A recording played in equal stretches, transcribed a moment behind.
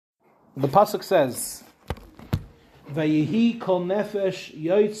The pasuk says, "Vayihi kol nefesh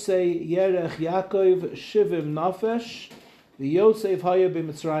yotzei yerech Yaakov shivim nafesh v'Yosef haya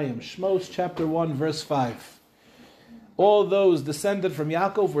b'Mitzrayim." Shemos chapter 1 verse 5. All those descended from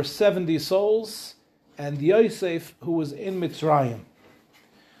Yaakov were 70 souls, and Yosef who was in Mitzrayim.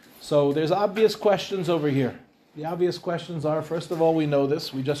 So there's obvious questions over here. The obvious questions are, first of all, we know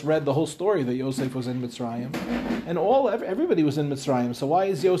this. We just read the whole story that Yosef was in Mitzrayim. And everybody was in Mitzrayim. So why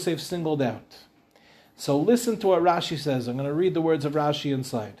is Yosef singled out? So listen to what Rashi says. I'm going to read the words of Rashi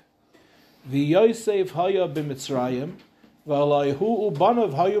inside. Yosef haya b'Mitzrayim, v'alayhu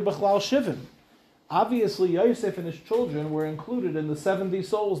ubanav hayu b'chlal shivim. Obviously, Yosef and his children were included in the 70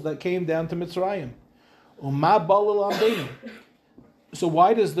 souls that came down to Mitzrayim. Uma balil amdeinu. So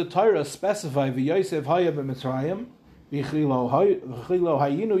why does the Torah specify Yosef haya b'Mitzrayim? V'chilo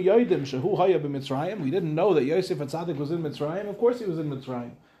hayinu yodim shehu haya b'Mitzrayim. We didn't know that Yosef HaTzaddik was in Mitzrayim. Of course he was in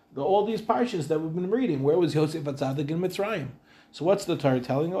Mitzrayim. All these parshas that we've been reading, where was Yosef HaTzaddik in Mitzrayim? So what's the Torah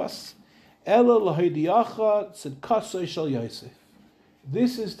telling us? Ela l'hoidiacha tzedkasei shel Yosef.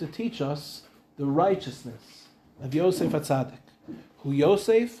 This is to teach us the righteousness of Yosef HaTzaddik. Hu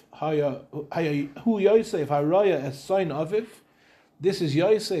Yosef haraya es son aviv. This is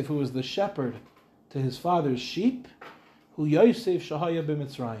Yosef, who was the shepherd to his father's sheep. Hu Yosef shahaya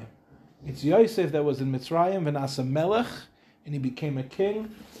b'Mitzrayim. It's Yosef that was in Mitzrayim, v'nasa melech, and he became a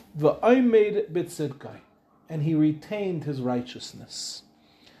king. V'oimed b'tzidkai, and he retained his righteousness.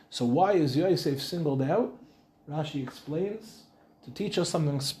 So why is Yosef singled out? Rashi explains, to teach us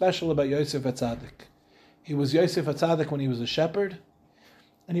something special about Yosef HaTzaddik. He was Yosef HaTzaddik when he was a shepherd,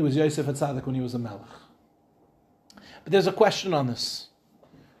 and he was Yosef HaTzaddik when he was a melech. But there's a question on this.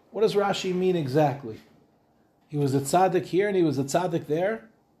 What does Rashi mean exactly? He was a tzaddik here and he was a tzaddik there?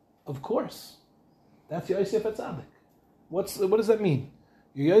 Of course. That's Yosef HaTzaddik. What does that mean?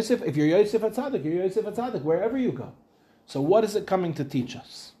 You're Yosef, if you're Yosef HaTzaddik, you're Yosef HaTzaddik wherever you go. So what is it coming to teach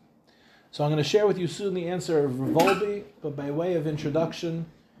us? So I'm going to share with you soon the answer of Rav Wolbe, but by way of introduction,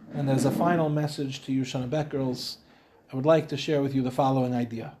 and as a final message to you Shana Bet girls, I would like to share with you the following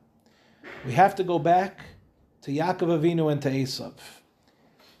idea. We have to go back to Yaakov Avinu and to Eisav.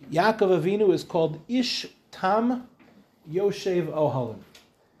 Yaakov Avinu is called Ish Tam Yoshev Ohalim.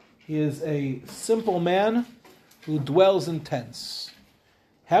 He is a simple man who dwells in tents.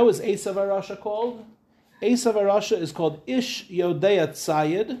 How is Eisav HaRasha called? Eisav HaRasha is called Ish Yodei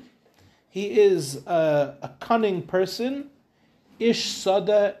Tzayid. He is a cunning person, Ish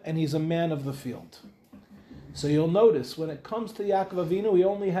Sada, and he's a man of the field. So you'll notice when it comes to Yaakov Avinu, he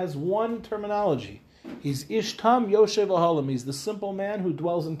only has one terminology. He's Ish Tam Yoshev Ohalim. He's the simple man who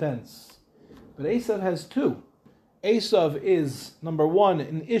dwells in tents. But Eisav has two. Eisav is, number one,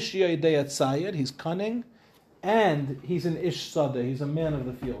 an Ish Yodei Tzayid. He's cunning. And he's an Ish Sada. He's a man of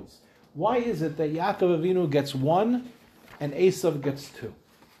the fields. Why is it that Yaakov Avinu gets one and Eisav gets two?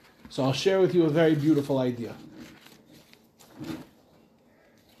 So I'll share with you a very beautiful idea.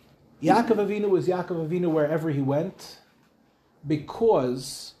 Yaakov Avinu was Yaakov Avinu wherever he went,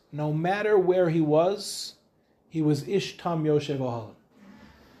 because no matter where he was Ish Tam Yoshev Ohalim.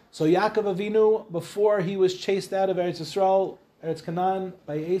 So Yaakov Avinu, before he was chased out of Eretz Yisrael, Eretz Canaan,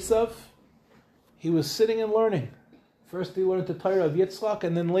 by Eisav, he was sitting and learning. First he learned the Torah of Yitzchak,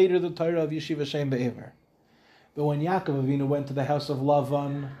 and then later the Torah of Yeshiva Shem Be'ever. But when Yaakov Avinu went to the house of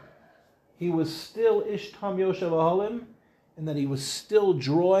Lavan, he was still Ish Tam Yoshev Ohalim, and that he was still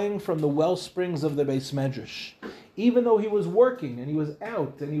drawing from the well springs of the Beis Medrash. Even though he was working, and he was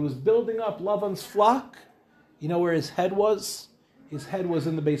out, and he was building up Lavan's flock, you know where his head was? His head was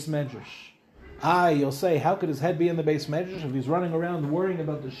in the Beis Medrash. You'll say, how could his head be in the Beis Medrash if he's running around worrying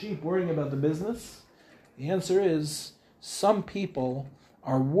about the sheep, worrying about the business? The answer is, some people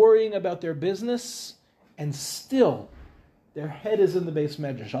are worrying about their business, and still, their head is in the Beis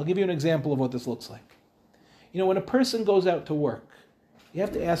Medrash. I'll give you an example of what this looks like. You know, when a person goes out to work, you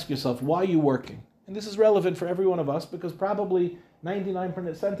have to ask yourself, why are you working? And this is relevant for every one of us, because probably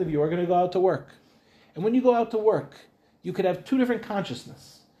 99% of you are going to go out to work. And when you go out to work, you could have two different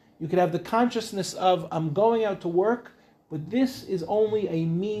consciousness. You could have the consciousness of, I'm going out to work, but this is only a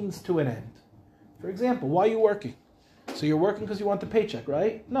means to an end. For example, why are you working? So you're working because you want the paycheck,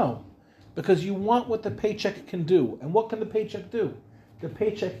 right? No. Because you want what the paycheck can do. And what can the paycheck do? The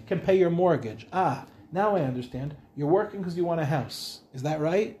paycheck can pay your mortgage. Now I understand. You're working because you want a house. Is that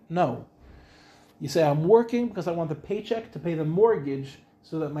right? No. You say, I'm working because I want the paycheck to pay the mortgage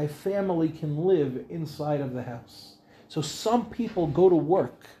so that my family can live inside of the house. So some people go to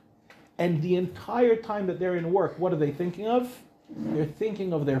work, and the entire time that they're in work, what are they thinking of? They're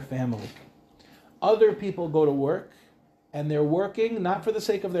thinking of their family. Other people go to work, and they're working not for the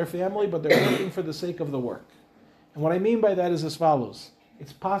sake of their family, but they're working for the sake of the work. And what I mean by that is as follows.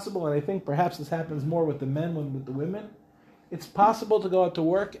 It's possible, and I think perhaps this happens more with the men than with the women, it's possible to go out to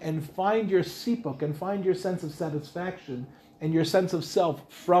work and find your sipuk and find your sense of satisfaction and your sense of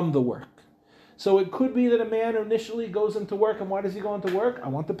self from the work. So it could be that a man initially goes into work, and why does he go into work? I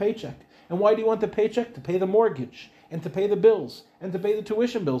want the paycheck. And why do you want the paycheck? To pay the mortgage, and to pay the bills, and to pay the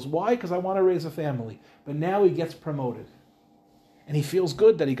tuition bills. Why? Because I want to raise a family. But now he gets promoted. And he feels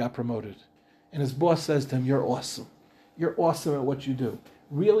good that he got promoted. And his boss says to him, you're awesome. You're awesome at what you do.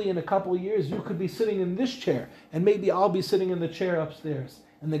 Really, in a couple of years, you could be sitting in this chair, and maybe I'll be sitting in the chair upstairs.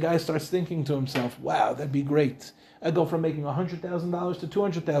 And the guy starts thinking to himself, wow, that'd be great. I go from making $100,000 to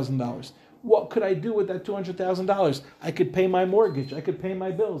 $200,000. What could I do with that $200,000? I could pay my mortgage. I could pay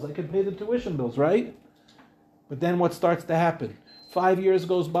my bills. I could pay the tuition bills, right? But then what starts to happen? 5 years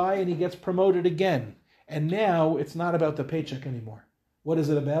goes by and he gets promoted again. And now it's not about the paycheck anymore. What is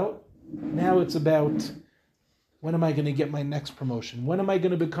it about? Now it's about, when am I going to get my next promotion? When am I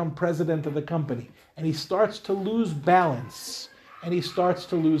going to become president of the company? And he starts to lose balance. And he starts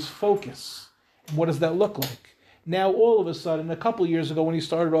to lose focus. And what does that look like? Now, all of a sudden, a couple of years ago when he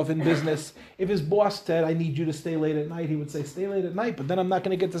started off in business, if his boss said, I need you to stay late at night, he would say, stay late at night, but then I'm not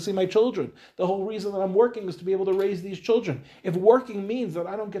going to get to see my children. The whole reason that I'm working is to be able to raise these children. If working means that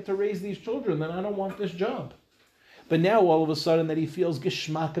I don't get to raise these children, then I don't want this job. But now, all of a sudden, that he feels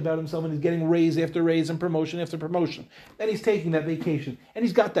geschmack about himself, and he's getting raise after raise and promotion after promotion. Then he's taking that vacation, and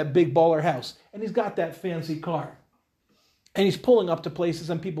he's got that big baller house, and he's got that fancy car. And he's pulling up to places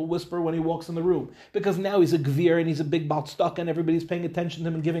and people whisper when he walks in the room. Because now he's a gvir and he's a big balstuck and everybody's paying attention to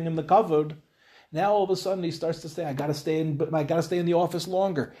him and giving him the kavod. Now all of a sudden he starts to say, I gotta stay in the office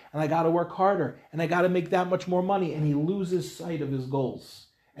longer, and I gotta work harder, and I gotta make that much more money. And he loses sight of his goals.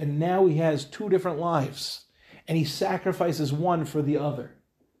 And now he has two different lives. And he sacrifices one for the other.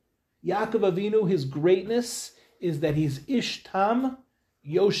 Yaakov Avinu, his greatness is that he's ishtam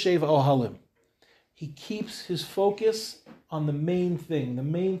yoshev ohalim. He keeps his focus on the main thing. The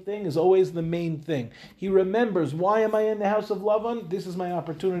main thing is always the main thing. He remembers, why am I in the house of Lavan? This is my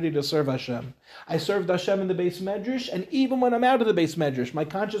opportunity to serve Hashem. I served Hashem in the Beis Medrash, and even when I'm out of the Beis Medrash, my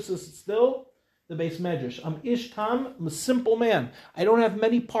consciousness is still the Beis Medrash. I'm Ish Tam, I'm a simple man. I don't have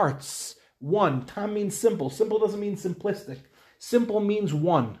many parts. One. Tam means simple. Simple doesn't mean simplistic. Simple means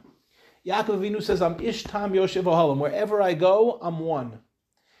one. Yaakov Avinu says, I'm Ish Tam Yoshev Ohalim. Wherever I go, I'm one.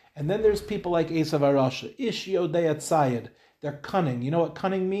 And then there's people like Eisav Arasha, Ish Yodei Atzayed. They're cunning. You know what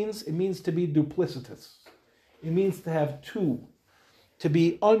cunning means? It means to be duplicitous. It means to have two, to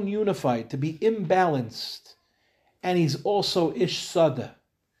be ununified, to be imbalanced. And he's also Ish Sada.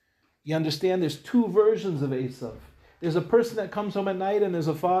 You understand? There's two versions of Eisav. There's a person that comes home at night and he's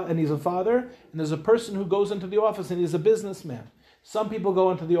a father, and there's a person who goes into the office and he's a businessman. Some people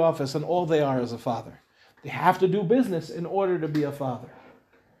go into the office and all they are is a father. They have to do business in order to be a father.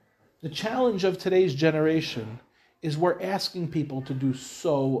 The challenge of today's generation is we're asking people to do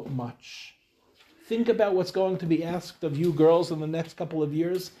so much. Think about what's going to be asked of you girls in the next couple of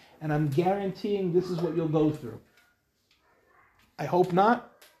years, and I'm guaranteeing this is what you'll go through. I hope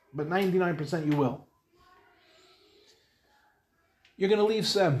not, but 99% you will. You're going to leave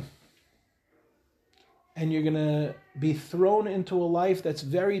Sem, and you're going to be thrown into a life that's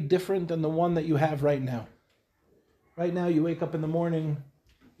very different than the one that you have right now. Right now, you wake up in the morning,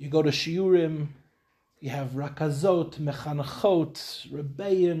 you go to shiurim, you have rakazot, mechanachot,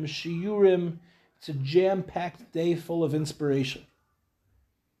 rebbeim, shiurim. It's a jam-packed day full of inspiration.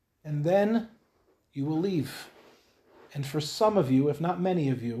 And then you will leave. And for some of you, if not many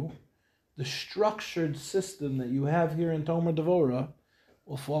of you, the structured system that you have here in Tomer Devorah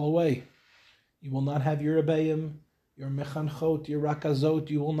will fall away. You will not have your rebbeim, your mechanchot, your rakazot.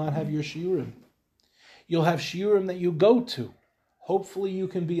 You will not have your shiurim. You'll have shiurim that you go to. Hopefully you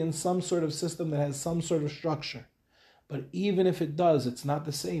can be in some sort of system that has some sort of structure. But even if it does, it's not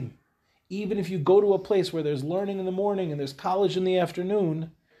the same. Even if you go to a place where there's learning in the morning and there's college in the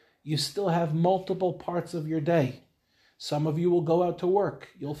afternoon, you still have multiple parts of your day. Some of you will go out to work.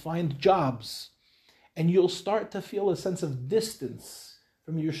 You'll find jobs. And you'll start to feel a sense of distance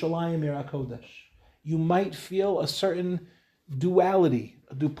from Yerushalayim HaKodesh. You might feel a certain duality,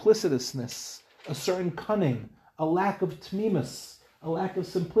 a duplicitousness, a certain cunning, a lack of tmimus, a lack of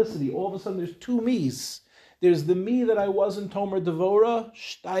simplicity. All of a sudden there's two me's. There's the me that I was in Tomer Devorah,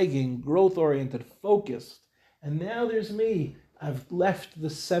 steiging, growth-oriented, focused. And now there's me. I've left the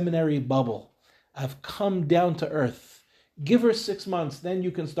seminary bubble. I've come down to earth. Give her 6 months, then you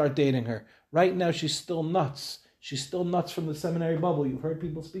can start dating her. Right now she's still nuts. She's still nuts from the seminary bubble. You've heard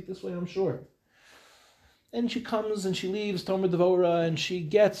people speak this way, I'm sure. And she comes and she leaves Talmud Devorah, and she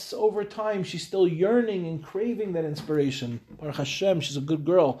gets, over time, she's still yearning and craving that inspiration. Baruch Hashem, she's a good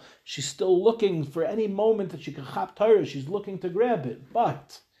girl. She's still looking for any moment that she can chap Torah. She's looking to grab it.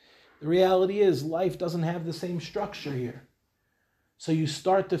 But the reality is, life doesn't have the same structure here. So you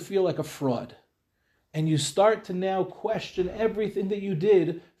start to feel like a fraud. And you start to now question everything that you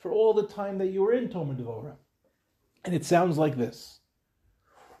did for all the time that you were in Talmud Devorah. And it sounds like this.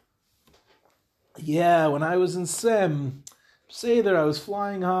 Yeah, when I was in Seder, I was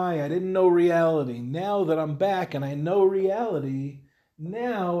flying high. I didn't know reality. Now that I'm back and I know reality,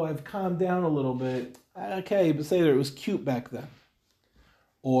 now I've calmed down a little bit. Okay, but Seder, it was cute back then.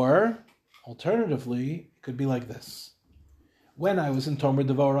 Or, alternatively, it could be like this. When I was in Talmud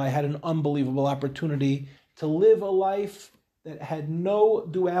Devorah, I had an unbelievable opportunity to live a life that had no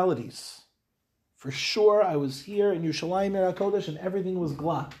dualities. For sure, I was here in Yerushalayim HaKodesh and everything was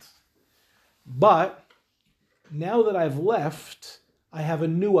glatt. But now that I've left, I have a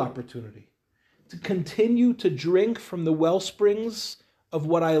new opportunity to continue to drink from the well springs of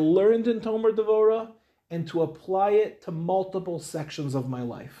what I learned in Talmud Devorah and to apply it to multiple sections of my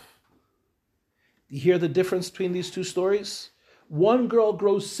life. Do you hear the difference between these two stories? One girl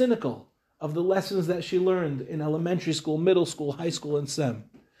grows cynical of the lessons that she learned in elementary school, middle school, high school, and SEM.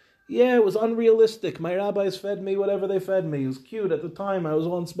 Yeah, it was unrealistic. My rabbis fed me whatever they fed me. It was cute at the time. I was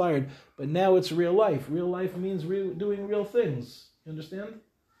all inspired. But now it's real life. Real life means doing real things. You understand?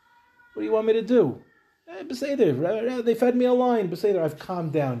 What do you want me to do? Beseder, they fed me a line. Beseder, I've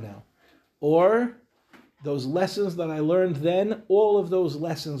calmed down now. Or those lessons that I learned then, all of those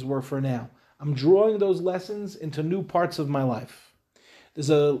lessons were for now. I'm drawing those lessons into new parts of my life. There's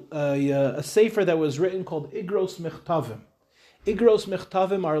a sefer that was written called Igros Mechtavim. Igros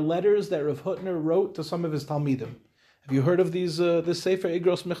Mechtavim are letters that Rav Hutner wrote to some of his Talmidim. Have you heard of this sefer,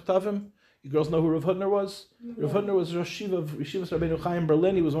 Igros Mechtavim? You girls know who Rav Hutner was? Yeah. Rav Hutner was Rosh Yeshiva of Yeshivas Rabbeinu Chaim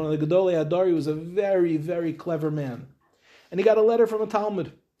Berlin. He was one of the Gedolei Hadar. He was a very, very clever man. And he got a letter from a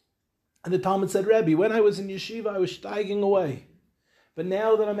Talmud. And the Talmud said, Rebbe, when I was in Yeshiva, I was steiging away. But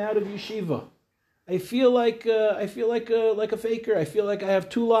now that I'm out of Yeshiva, I feel like a faker. I feel like I have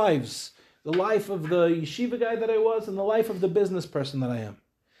two lives. The life of the yeshiva guy that I was and the life of the business person that I am.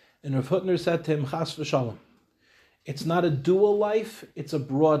 And Rav Hutner said to him, Chas v'shalom, it's not a dual life, it's a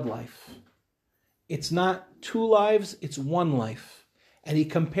broad life. It's not two lives, it's one life. And he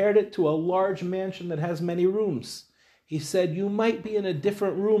compared it to a large mansion that has many rooms. He said, you might be in a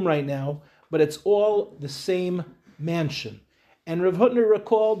different room right now, but it's all the same mansion. And Rav Hutner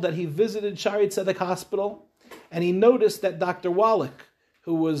recalled that he visited Shari Tzedek Hospital, and he noticed that Dr. Wallach,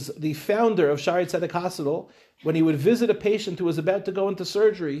 who was the founder of Shari Tzedek Hospital, when he would visit a patient who was about to go into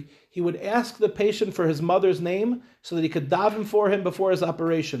surgery, he would ask the patient for his mother's name so that he could daven for him before his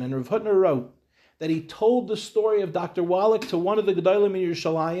operation. And Rav Hutner wrote that he told the story of Dr. Wallach to one of the Gedolim in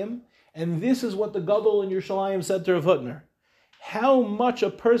Yerushalayim, and this is what the Gadol in Yerushalayim said to Rav Hutner. How much a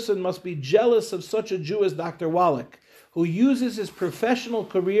person must be jealous of such a Jew as Dr. Wallach, who uses his professional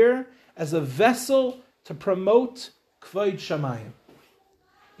career as a vessel to promote Kvod Shamayim.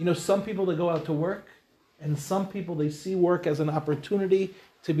 You know, some people, they go out to work, and some people, they see work as an opportunity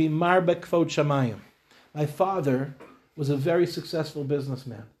to be marbe kvod shamayim. My father was a very successful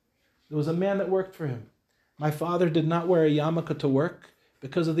businessman. There was a man that worked for him. My father did not wear a yarmulke to work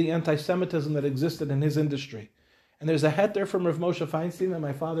because of the anti-Semitism that existed in his industry. And there's a heter from Rav Moshe Feinstein that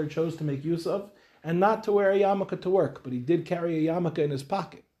my father chose to make use of, and not to wear a yarmulke to work, but he did carry a yarmulke in his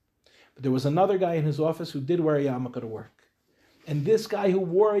pocket. But there was another guy in his office who did wear a yarmulke to work. And this guy who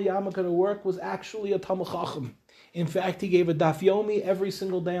wore a yarmulke to work was actually a Talmid Chacham. In fact, he gave a daf yomi every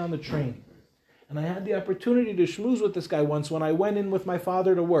single day on the train. And I had the opportunity to schmooze with this guy once when I went in with my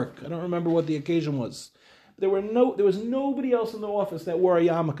father to work. I don't remember what the occasion was. There was nobody else in the office that wore a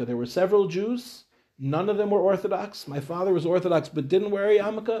yarmulke. There were several Jews. None of them were Orthodox. My father was Orthodox but didn't wear a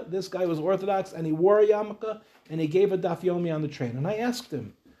yarmulke. This guy was Orthodox and he wore a yarmulke and he gave a daf yomi on the train. And I asked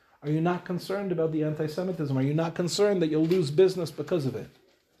him, are you not concerned about the anti-Semitism? Are you not concerned that you'll lose business because of it?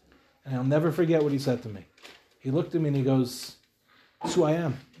 And I'll never forget what he said to me. He looked at me and he goes, it's who I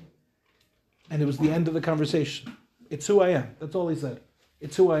am. And it was the end of the conversation. It's who I am. That's all he said.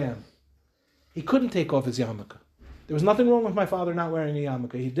 It's who I am. He couldn't take off his yarmulke. There was nothing wrong with my father not wearing a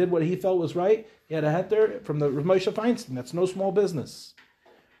yarmulke. He did what he felt was right. He had a heter from the Rav Moshe Feinstein. That's no small business.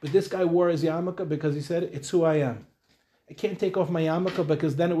 But this guy wore his yarmulke because he said, it's who I am. I can't take off my yarmulke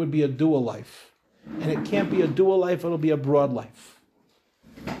because then it would be a dual life. And it can't be a dual life, it'll be a broad life.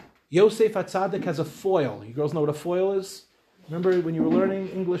 Yosef HaTzaddik has a foil. You girls know what a foil is? Remember when you were learning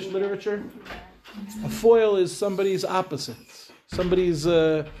English literature? A foil is somebody's opposite. Somebody's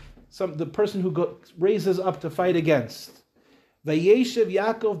the person who raises up to fight against. Vayeshev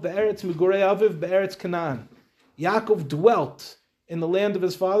Yaakov be'eretz migurei aviv be'eretz Canaan. Yaakov dwelt in the land of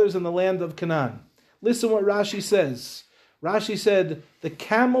his fathers, in the land of Canaan. Listen what Rashi says. Rashi said, the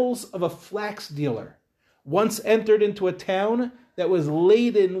camels of a flax dealer once entered into a town that was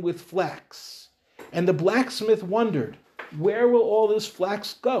laden with flax. And the blacksmith wondered, where will all this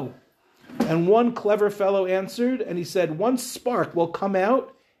flax go? And one clever fellow answered, and he said, one spark will come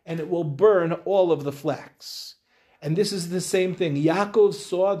out, and it will burn all of the flax. And this is the same thing. Yaakov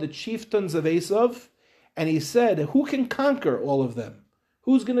saw the chieftains of Eisav, and he said, who can conquer all of them?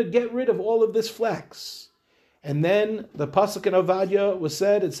 Who's going to get rid of all of this flax? And then the pasuk in Avadia was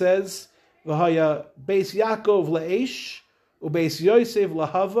said, it says, V'haya beis Yaakov le'esh, ubeis Yosef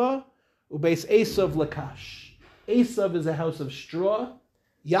lahava, ubeis Eisav lakash. Eisav is a house of straw,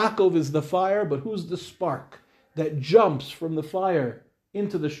 Yaakov is the fire, but who's the spark that jumps from the fire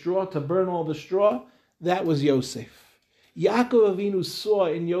into the straw to burn all the straw? That was Yosef. Yaakov Avinu saw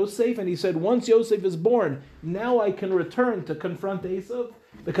in Yosef, and he said, once Yosef is born, now I can return to confront Eisav,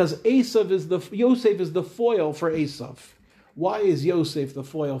 because Yosef is the foil for Eisav. Why is Yosef the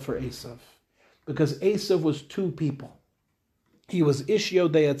foil for Eisav? Because Eisav was two people. He was Ish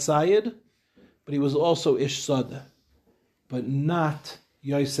Yodei Atzayid, but he was also Ish Sada, but not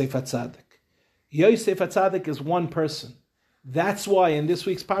Yosef HaTzaddik. Yosef HaTzaddik is one person. That's why in this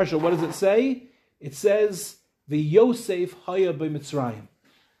week's parsha, what does it say? It says, the Yosef Haya Mitzrayim.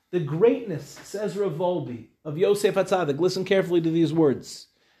 The greatness, says Rav Wolbe, of Yosef HaTzaddik, listen carefully to these words.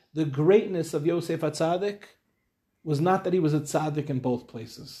 The greatness of Yosef HaTzaddik was not that he was a tzaddik in both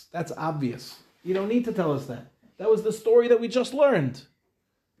places. That's obvious. You don't need to tell us that. That was the story that we just learned.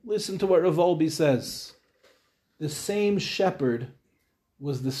 Listen to what Rav Wolbe says. The same shepherd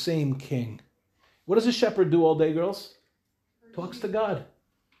was the same king. What does a shepherd do all day, girls? Talks to God.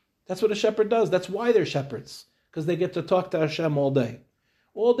 That's what a shepherd does. That's why they're shepherds, because they get to talk to Hashem all day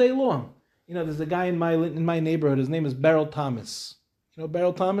long. You know, there's a guy in my neighborhood. His name is Beryl Thomas. You know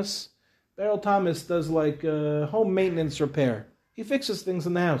Beryl Thomas? Beryl Thomas does like home maintenance repair. He fixes things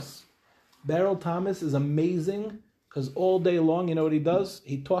in the house. Beryl Thomas is amazing because all day long, you know what he does?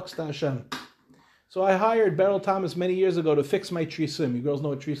 He talks to Hashem. So I hired Beryl Thomas many years ago to fix my trisim. You girls know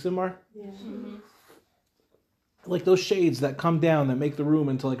what trisim are? Yeah. Mm-hmm. Like those shades that come down that make the room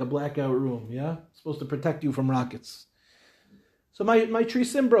into like a blackout room, yeah? Supposed to protect you from rockets. So my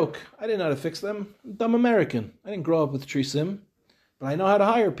trisim broke. I didn't know how to fix them. I'm dumb American. I didn't grow up with trisim, but I know how to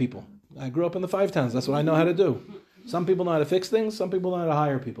hire people. I grew up in the Five Towns. That's what I know how to do. Some people know how to fix things. Some people know how to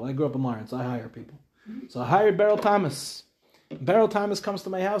hire people. I grew up in Lawrence. I hire people. So I hired Beryl Thomas. Beryl Thomas comes to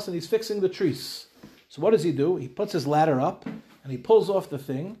my house and he's fixing the trees. So what does he do? He puts his ladder up and he pulls off the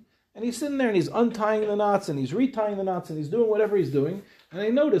thing and he's sitting there and he's untying the knots and he's retying the knots and he's doing whatever he's doing. And I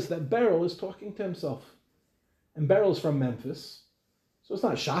notice that Beryl is talking to himself. And Beryl's from Memphis. So it's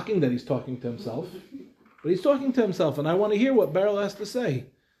not shocking that he's talking to himself. But he's talking to himself and I want to hear what Beryl has to say.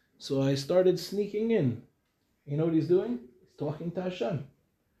 So I started sneaking in. You know what he's doing? He's talking to Hashem.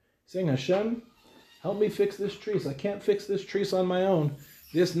 He's saying, Hashem, help me fix this trees. I can't fix this trees on my own.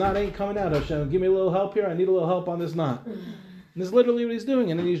 This knot ain't coming out, Hashem. Give me a little help here. I need a little help on this knot. And that's literally what he's doing.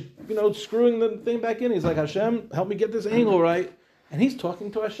 And then he's, screwing the thing back in. He's like, Hashem, help me get this angle right. And he's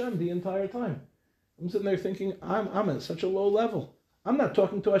talking to Hashem the entire time. I'm sitting there thinking, I'm at such a low level. I'm not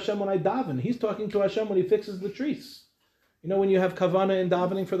talking to Hashem when I daven. He's talking to Hashem when he fixes the trees. You know when you have kavanah in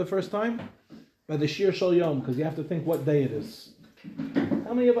davening for the first time? By the shiur shel yom, because you have to think what day it is.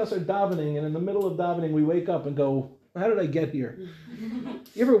 How many of us are davening, and in the middle of davening, we wake up and go, how did I get here?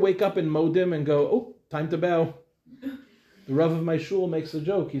 You ever wake up in Modim and go, oh, time to bow? The Rav of my shul makes a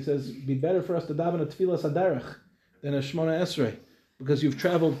joke. He says, it'd be better for us to daven a tefillas haderech than a Shmona Esrei, because you've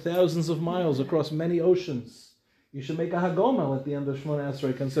traveled thousands of miles across many oceans. You should make a hagomel at the end of Shmona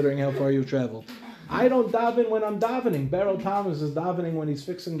Esrei, considering how far you've traveled. I don't daven when I'm davening. Beryl Thomas is davening when he's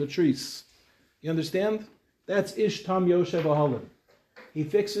fixing the trees. You understand? That's Ish Tam Yosef Ahalim. He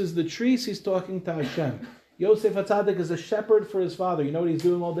fixes the trees, he's talking to Hashem. Yosef HaTzaddik is a shepherd for his father. You know what he's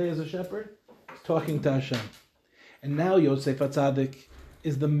doing all day as a shepherd? He's talking to Hashem. And now Yosef HaTzaddik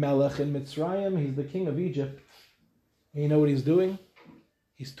is the Melech in Mitzrayim. He's the king of Egypt. And you know what he's doing?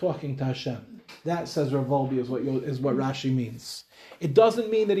 He's talking to Hashem. That, says Rav Wolbe, is what Rashi means. It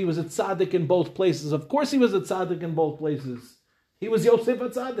doesn't mean that he was a tzaddik in both places. Of course he was a tzaddik in both places. He was Yosef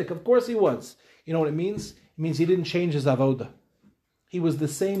HaTzaddik. Of course he was. You know what it means? It means he didn't change his avoda. He was the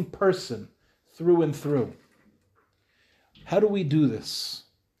same person through and through. How do we do this?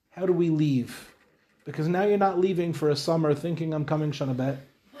 How do we leave? Because now you're not leaving for a summer thinking I'm coming Shana Bet.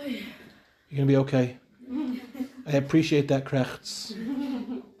 You're going to be okay. I appreciate that, Krechts.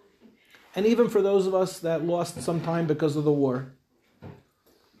 And even for those of us that lost some time because of the war,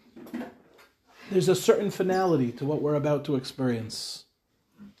 there's a certain finality to what we're about to experience.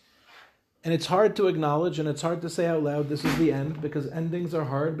 And it's hard to acknowledge, and it's hard to say out loud, this is the end, because endings are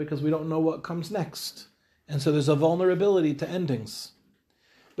hard, because we don't know what comes next. And so there's a vulnerability to endings.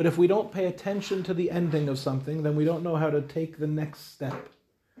 But if we don't pay attention to the ending of something, then we don't know how to take the next step.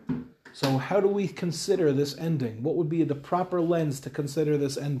 So how do we consider this ending? What would be the proper lens to consider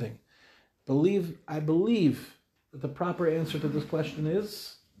this ending? I believe that the proper answer to this question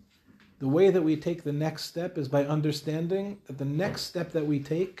is, the way that we take the next step is by understanding that the next step that we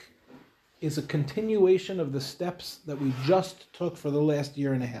take is a continuation of the steps that we just took for the last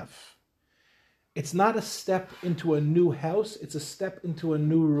year and a half. It's not a step into a new house, it's a step into a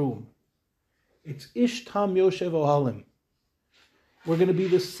new room. It's Ish Tam Yoshev Ohalim. We're going to be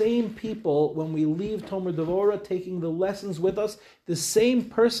the same people when we leave Tomer Devorah, taking the lessons with us, the same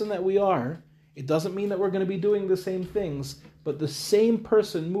person that we are. It doesn't mean that we're going to be doing the same things, but the same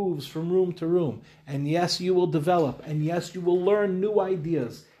person moves from room to room. And yes, you will develop, and yes, you will learn new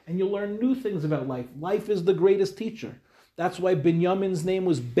ideas, and you'll learn new things about life. Life is the greatest teacher. That's why Binyamin's name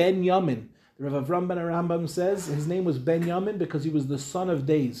was Ben Yamin. The Rav Avram ben Arambam says his name was Ben Yamin because he was the son of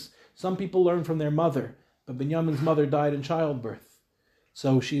days. Some people learn from their mother, but Binyamin's mother died in childbirth.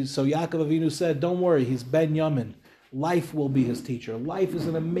 So Yaakov Avinu said, don't worry, he's Ben Yamin. Life will be his teacher. Life is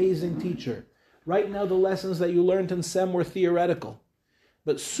an amazing teacher. Right now the lessons that you learned in Sem were theoretical.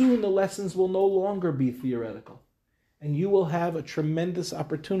 But soon the lessons will no longer be theoretical. And you will have a tremendous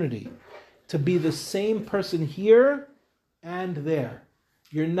opportunity to be the same person here and there.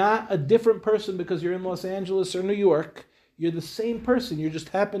 You're not a different person because you're in Los Angeles or New York. You're the same person. You just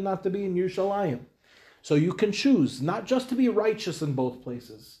happen not to be in Yerushalayim. So you can choose not just to be righteous in both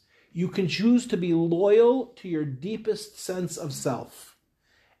places. You can choose to be loyal to your deepest sense of self.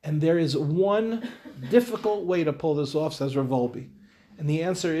 And there is one difficult way to pull this off, says Rav Wolbe. And the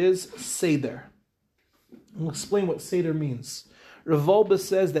answer is Seder. I'll explain what Seder means. Rav Wolbe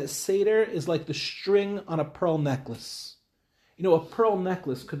says that Seder is like the string on a pearl necklace. You know, a pearl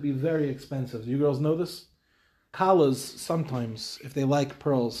necklace could be very expensive. You girls know this? Kalas sometimes, if they like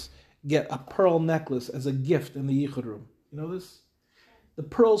pearls, get a pearl necklace as a gift in the yichud room. You know this? The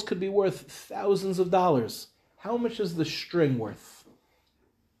pearls could be worth thousands of dollars. How much is the string worth?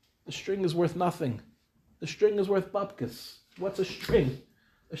 The string is worth nothing. The string is worth bupkis. What's a string?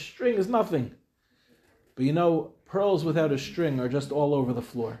 A string is nothing. But you know, pearls without a string are just all over the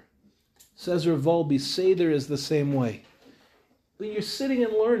floor. Says Rav Wolbe, Seder is the same way. When you're sitting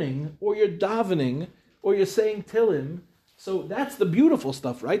and learning, or you're davening, or you're saying Tillim, so that's the beautiful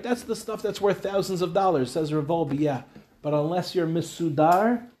stuff, right? That's the stuff that's worth thousands of dollars, says Rav Wolbe, yeah. But unless you're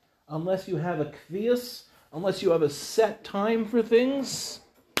misudar, unless you have a kvias, unless you have a set time for things,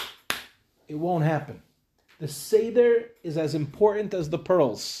 it won't happen. The Seder is as important as the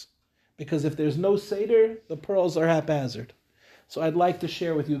pearls. Because if there's no Seder, the pearls are haphazard. So I'd like to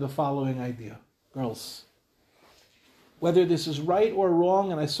share with you the following idea. Girls, whether this is right or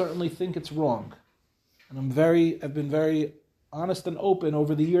wrong, and I certainly think it's wrong, and I've been very honest and open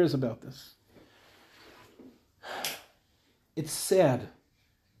over the years about this. It's sad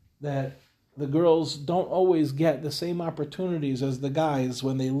that the girls don't always get the same opportunities as the guys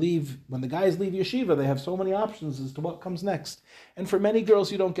when they leave. When the guys leave yeshiva, they have so many options as to what comes next. And for many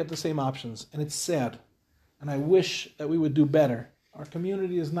girls, you don't get the same options. And it's sad. And I wish that we would do better. Our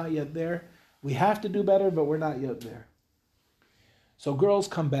community is not yet there. We have to do better, but we're not yet there. So girls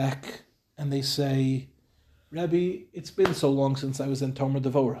come back and they say, Rebbe, it's been so long since I was in Tomer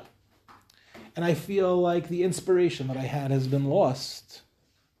Devorah. And I feel like the inspiration that I had has been lost.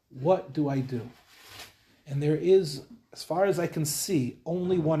 What do I do? And there is, as far as I can see,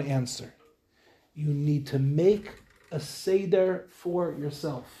 only one answer. You need to make a Seder for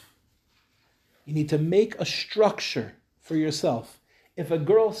yourself. You need to make a structure for yourself. If a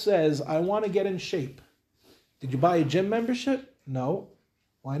girl says, I want to get in shape, did you buy a gym membership? No.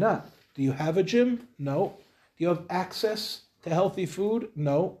 Why not? Do you have a gym? No. Do you have access to healthy food?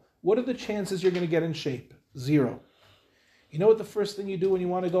 No. What are the chances you're going to get in shape? 0. You know what the first thing you do when you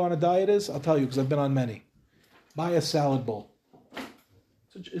want to go on a diet is? I'll tell you because I've been on many. Buy a salad bowl.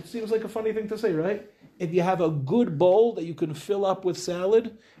 So it seems like a funny thing to say, right? If you have a good bowl that you can fill up with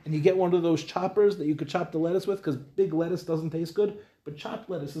salad, and you get one of those choppers that you could chop the lettuce with, because big lettuce doesn't taste good, but chopped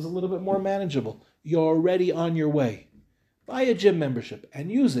lettuce is a little bit more manageable. You're already on your way. Buy a gym membership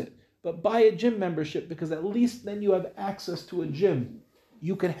and use it. But buy a gym membership because at least then you have access to a gym.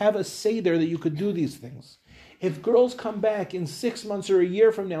 You can have a Seder that you could do these things. If girls come back in 6 months or a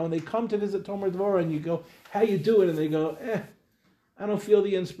year from now and they come to visit Tomer Devorah and you go, how you doing? And they go, I don't feel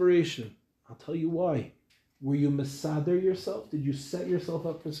the inspiration. I'll tell you why. Were you mesader yourself? Did you set yourself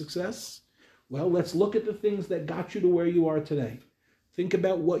up for success? Well, let's look at the things that got you to where you are today. Think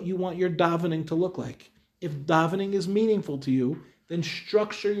about what you want your davening to look like. If davening is meaningful to you, then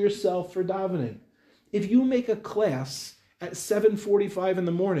structure yourself for davening. If you make a class at 7:45 in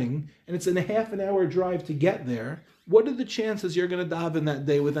the morning and it's a half an hour drive to get there, what are the chances you're going to daven that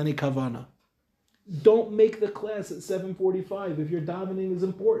day with any kavana? Don't make the class at 7:45 if your davening is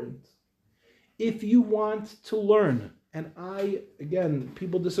important. If you want to learn, and again,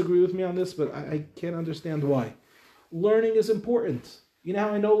 people disagree with me on this, but I can't understand why. Learning is important. You know how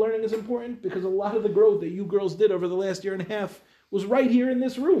I know learning is important? Because a lot of the growth that you girls did over the last year and a half was right here in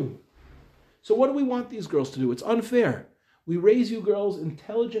this room. So what do we want these girls to do? It's unfair. We raise you girls,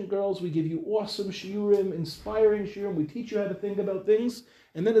 intelligent girls. We give you awesome shiurim, inspiring shiurim. We teach you how to think about things.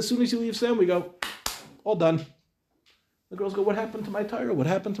 And then as soon as you leave Sam, we go, all done. The girls go, what happened to my Torah? What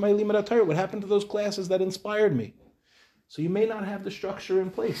happened to my limud Torah? What happened to those classes that inspired me? So you may not have the structure in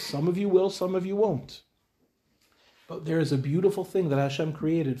place. Some of you will, some of you won't. But there is a beautiful thing that Hashem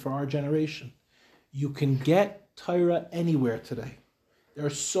created for our generation. You can get Torah anywhere today. There are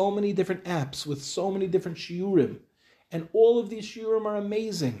so many different apps with so many different shiurim. And all of these shiurim are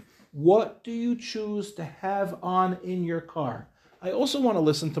amazing. What do you choose to have on in your car? I also want to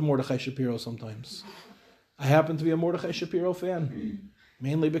listen to Mordechai Shapiro sometimes. I happen to be a Mordechai Shapiro fan,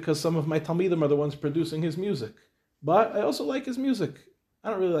 mainly because some of my Talmidim are the ones producing his music. But I also like his music.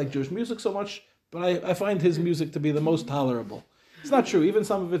 I don't really like Jewish music so much, but I find his music to be the most tolerable. It's not true. Even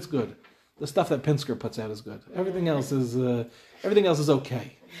some of it's good. The stuff that Pinsker puts out is good. Everything else is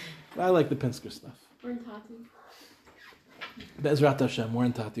okay. But I like the Pinsker stuff. We're in Tati. Be'ezrat Hashem, we're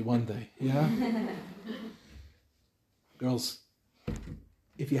in Tati one day. Yeah? Girls,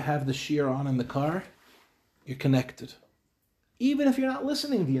 if you have the shiur on in the car, you're connected. Even if you're not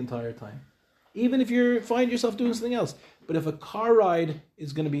listening the entire time. Even if you find yourself doing something else. But if a car ride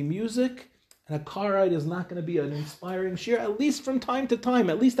is going to be music, and a car ride is not going to be an inspiring shiur, at least from time to time,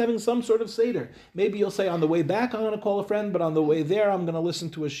 at least having some sort of seder. Maybe you'll say, on the way back, I'm going to call a friend, but on the way there, I'm going to listen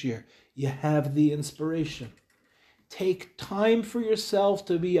to a shiur. You have the inspiration. Take time for yourself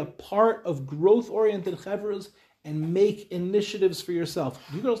to be a part of growth-oriented chevras and make initiatives for yourself.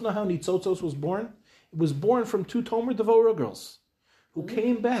 You girls know how Nitzotzos was born? It was born from two Tomer Devorah girls who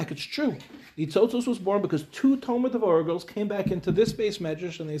came back. It's true. Nitzotzos was born because two Tomer Devorah girls came back into this base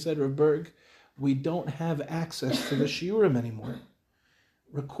medrash and they said, Rav Burg, we don't have access to the shiurim anymore.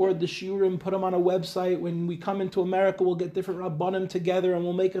 Record the shiurim, put them on a website. When we come into America, we'll get different rabbanim together and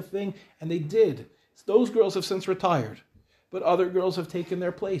we'll make a thing. And they did. Those girls have since retired, but other girls have taken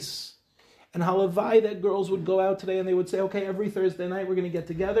their place. And halavai that girls would go out today and they would say, okay, every Thursday night we're going to get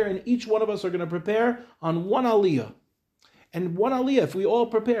together and each one of us are going to prepare on one aliyah. And one aliyah, if we all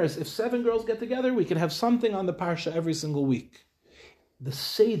prepare, if 7 girls get together, we can have something on the parsha every single week. The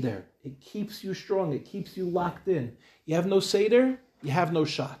seder, it keeps you strong, it keeps you locked in. You have no seder, you have no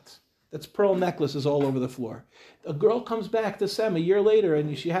shot. That's pearl necklaces all over the floor. A girl comes back to Sem a year later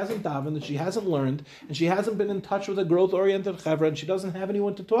and she hasn't davened and she hasn't learned and she hasn't been in touch with a growth-oriented chevra and she doesn't have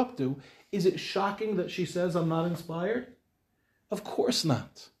anyone to talk to. Is it shocking that she says, I'm not inspired? Of course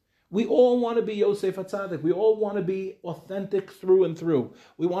not. We all want to be Yosef HaTzaddik. We all want to be authentic through and through.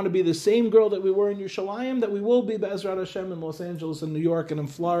 We want to be the same girl that we were in Yerushalayim, that we will be Be'ezrat Hashem in Los Angeles and New York and in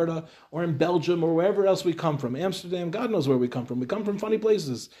Florida or in Belgium or wherever else we come from. Amsterdam, God knows where we come from. We come from funny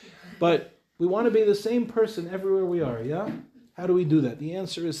places. But we want to be the same person everywhere we are, yeah? How do we do that? The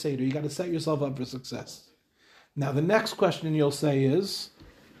answer is Seder. You got to set yourself up for success. Now the next question you'll say is,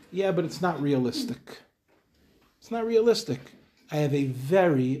 yeah, but it's not realistic. It's not realistic. I have a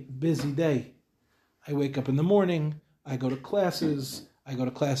very busy day. I wake up in the morning, I go to classes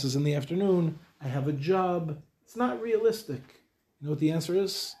in the afternoon, I have a job. It's not realistic. You know what the answer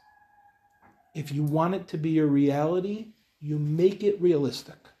is? If you want it to be your reality, you make it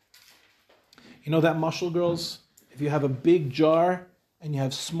realistic. You know that mashal, girls? If you have a big jar and you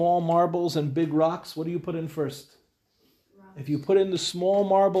have small marbles and big rocks, what do you put in first? Rocks. If you put in the small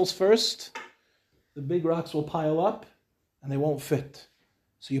marbles first, the big rocks will pile up and they won't fit.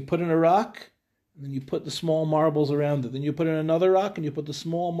 So you put in a rock, and then you put the small marbles around it. Then you put in another rock, and you put the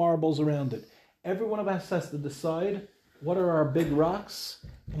small marbles around it. Every one of us has to decide what are our big rocks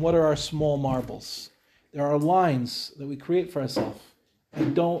and what are our small marbles. There are lines that we create for ourselves. I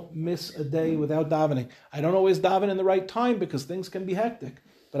don't miss a day without davening. I don't always daven in the right time because things can be hectic,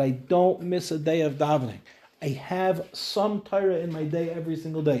 but I don't miss a day of davening. I have some Torah in my day every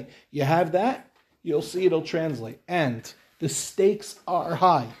single day. You have that, you'll see it'll translate. And the stakes are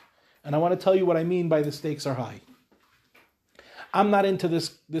high. And I want to tell you what I mean by the stakes are high. I'm not into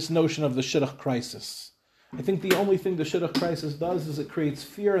this notion of the shidduch crisis. I think the only thing the shidduch crisis does is it creates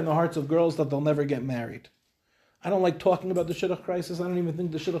fear in the hearts of girls that they'll never get married. I don't like talking about the shidduch crisis. I don't even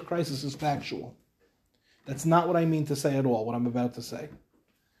think the shidduch crisis is factual. That's not what I mean to say at all, what I'm about to say.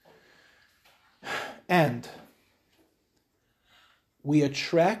 And we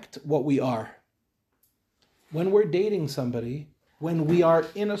attract what we are. When we're dating somebody, when we are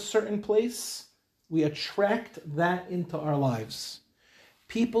in a certain place, we attract that into our lives.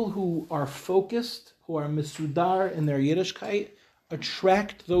 People who are focused, who are misudar in their Yiddishkeit,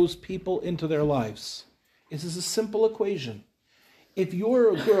 attract those people into their lives. This is a simple equation. If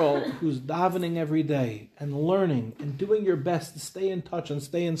you're a girl who's davening every day and learning and doing your best to stay in touch and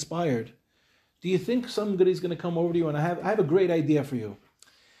stay inspired, do you think somebody's going to come over to you and I have a great idea for you?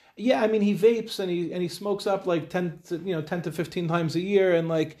 Yeah, I mean, he vapes and he smokes up like 10 to 15 times a year, and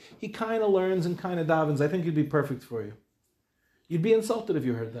like he kind of learns and kind of davens. I think he'd be perfect for you. You'd be insulted if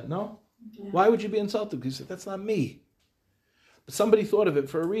you heard that, no? Yeah. Why would you be insulted? Because you said, that's not me. But somebody thought of it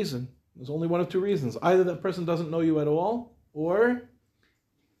for a reason. There's only one of two reasons. Either that person doesn't know you at all, or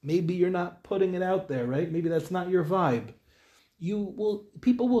maybe you're not putting it out there, right? Maybe that's not your vibe.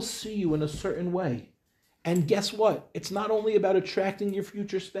 People will see you in a certain way. And guess what? It's not only about attracting your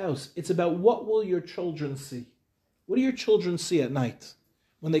future spouse. It's about what will your children see. What do your children see at night?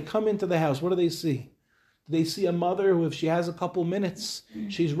 When they come into the house, what do they see? Do they see a mother who, if she has a couple minutes,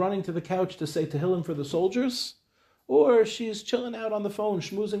 she's running to the couch to say Tehillim for the soldiers? Or she's chilling out on the phone,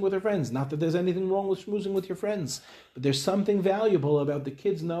 schmoozing with her friends. Not that there's anything wrong with schmoozing with your friends, but there's something valuable about the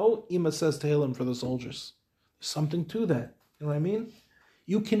kids know Ima says Tehillim for the soldiers. There's something to that. You know what I mean?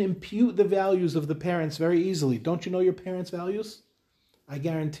 You can impute the values of the parents very easily. Don't you know your parents' values? I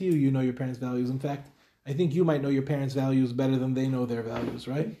guarantee you know your parents' values. In fact, I think you might know your parents' values better than they know their values,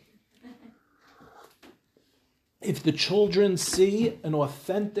 right? If the children see an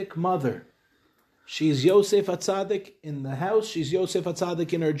authentic mother, she's Yosef HaTzaddik in the house, she's Yosef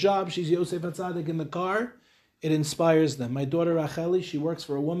HaTzaddik in her job, she's Yosef HaTzaddik in the car, it inspires them. My daughter Racheli, she works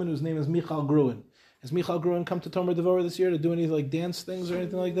for a woman whose name is Michal Gruen. Has Michal Gruen come to Tomer Devorah this year to do any like dance things or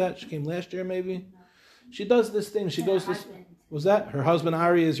anything like that? She came last year maybe? No. She does this thing. She goes to... Was that? Her husband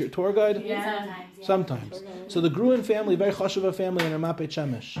Ari is your tour guide? Yeah. Sometimes. So the Gruen family, very chashuva family in Ramat Beit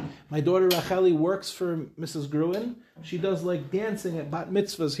Shemesh. My daughter Racheli works for Mrs. Gruen. She does like dancing at bat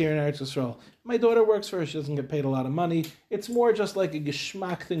mitzvahs here in Eretz Yisrael. My daughter works for her. She doesn't get paid a lot of money. It's more just like a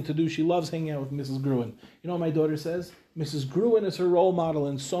geschmack thing to do. She loves hanging out with Mrs. Gruen. You know what my daughter says? Mrs. Gruen is her role model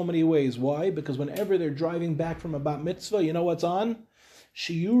in so many ways. Why? Because whenever they're driving back from a bat mitzvah, you know what's on?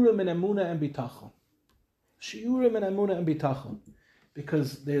 Shiurim and Emunah and Bitachon. Shiurim and Emunah and Bitachon.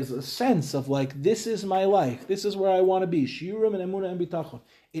 Because there's a sense of like, this is my life. This is where I want to be. Shiurim and Emunah and Bitachon.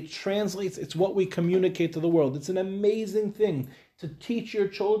 It translates, it's what we communicate to the world. It's an amazing thing to teach your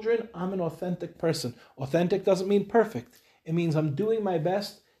children, I'm an authentic person. Authentic doesn't mean perfect. It means I'm doing my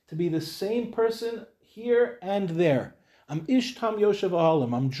best to be the same person here and there. I'm Ish Tam Yoshev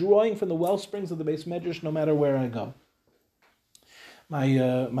Ahalim. I'm drawing from the well springs of the Beis Medrash no matter where I go.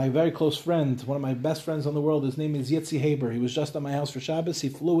 My very close friend, one of my best friends in the world, his name is Yitzi Haber. He was just at my house for Shabbos. He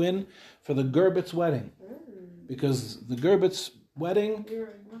flew in for the Gerbitz wedding. Because the Gerbitz wedding,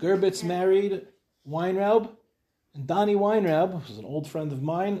 Gerbitz married Weinraub, and Donnie Weinraub, who's an old friend of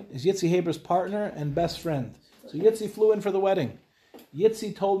mine, is Yitzi Haber's partner and best friend. So Yitzi flew in for the wedding.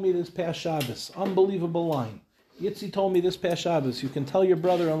 Yitzi told me this past Shabbos, unbelievable line. Yitzi told me this past Shabbos, you can tell your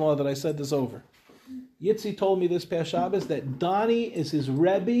brother-in-law that I said this over. Yitzi told me this past Shabbos that Donnie is his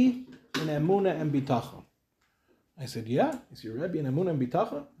Rebbe in Emunah and Bitachon. I said, yeah, he's your Rebbe in Emunah and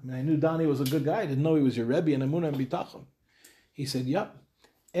Bitachon? I mean, I knew Donnie was a good guy. I didn't know he was your Rebbe in Emunah and Bitachon. He said, yep.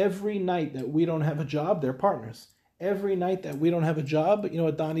 Every night that we don't have a job, they're partners. Every night that we don't have a job, you know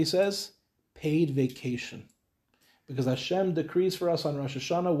what Donnie says? Paid vacation. Because Hashem decrees for us on Rosh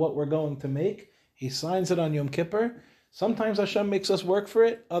Hashanah what we're going to make. He signs it on Yom Kippur. Sometimes Hashem makes us work for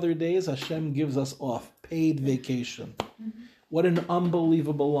it. Other days Hashem gives us off. Paid vacation. What an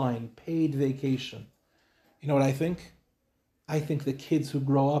unbelievable line. Paid vacation. You know what I think? I think the kids who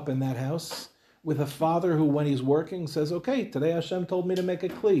grow up in that house with a father who, when he's working, says, okay, today Hashem told me to make a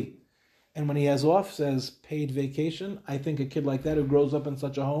kli. And when he has off, says paid vacation. I think a kid like that who grows up in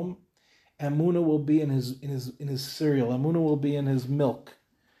such a home, Emunah will be in his cereal. Emunah will be in his milk.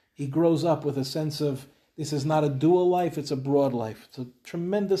 He grows up with a sense of, this is not a dual life, it's a broad life. It's a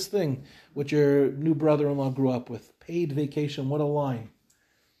tremendous thing what your new brother-in-law grew up with. Paid vacation, what a line.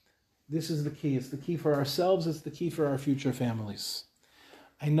 This is the key. It's the key for ourselves, it's the key for our future families.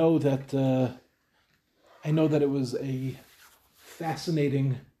 I know that it was a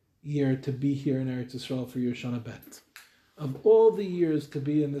fascinating year to be here in Eretz Yisrael for your Shana Bet. of all the years to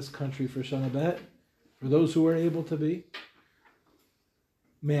be in this country for Shana Bet, for those who were able to be,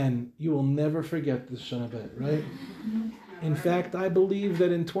 man, you will never forget this Shana Bet, right? In fact, I believe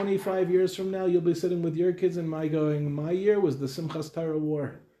that in 25 years from now, you'll be sitting with your kids and my year was the Simchas Torah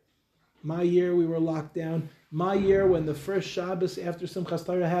War. My year, we were locked down. My year, when the first Shabbos after Simchas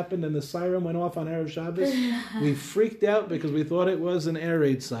Torah happened and the siren went off on Erev Shabbos, we freaked out because we thought it was an air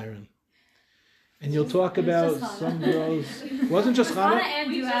raid siren. And you'll talk about some girls. It wasn't just Chana,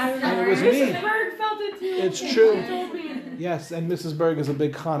 and it was me. Mrs. Burg felt it too. It's true. Yes, and Mrs. Burg is a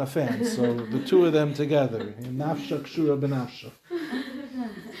big Chana fan, so the two of them together. Nafsha kshura b'nafsha.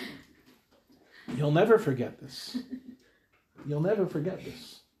 You'll never forget this. You'll never forget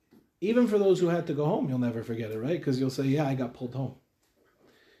this. Even for those who had to go home, you'll never forget it, right? Because you'll say, yeah, I got pulled home.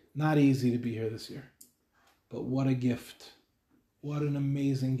 Not easy to be here this year. But what a gift. What an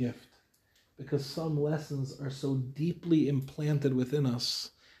amazing gift. Because some lessons are so deeply implanted within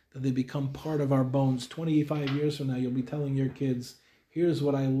us that they become part of our bones. 25 years from now, you'll be telling your kids, here's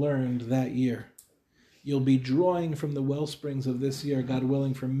what I learned that year. You'll be drawing from the well springs of this year, God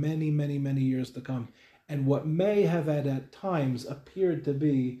willing, for many, many, many years to come. And what may have at times appeared to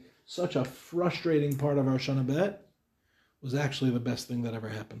be such a frustrating part of our Shana Bet was actually the best thing that ever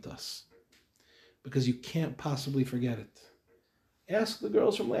happened to us. Because you can't possibly forget it. Ask the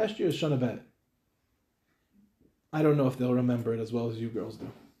girls from last year's Shana Bet. I don't know if they'll remember it as well as you girls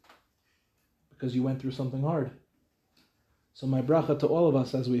do. Because you went through something hard. So my bracha to all of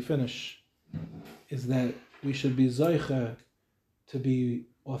us as we finish is that we should be zoicha to be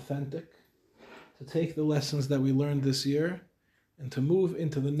authentic, to take the lessons that we learned this year and to move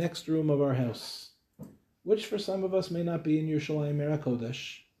into the next room of our house, which for some of us may not be in Yerushalayim Eretz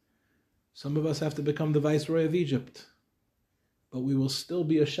Kodesh. Some of us have to become the Viceroy of Egypt. But we will still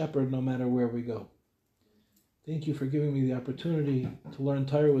be a shepherd no matter where we go. Thank you for giving me the opportunity to learn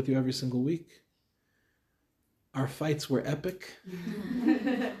Torah with you every single week. Our fights were epic.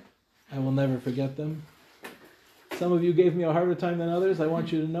 I will never forget them. Some of you gave me a harder time than others. I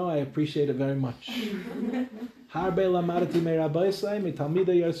want you to know I appreciate it very much. I learned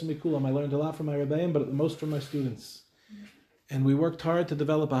a lot from my Rebbeim, but most from my students. And we worked hard to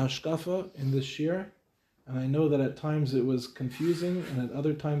develop a hashkafa in this shiur. And I know that at times it was confusing and at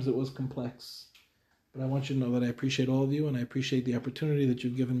other times it was complex. But I want you to know that I appreciate all of you and I appreciate the opportunity that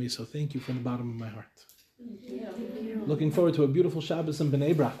you've given me. So thank you from the bottom of my heart. Thank you. Looking forward to a beautiful Shabbos in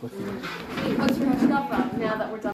Bnei Brak with you. What's your hashkafa now that we're done?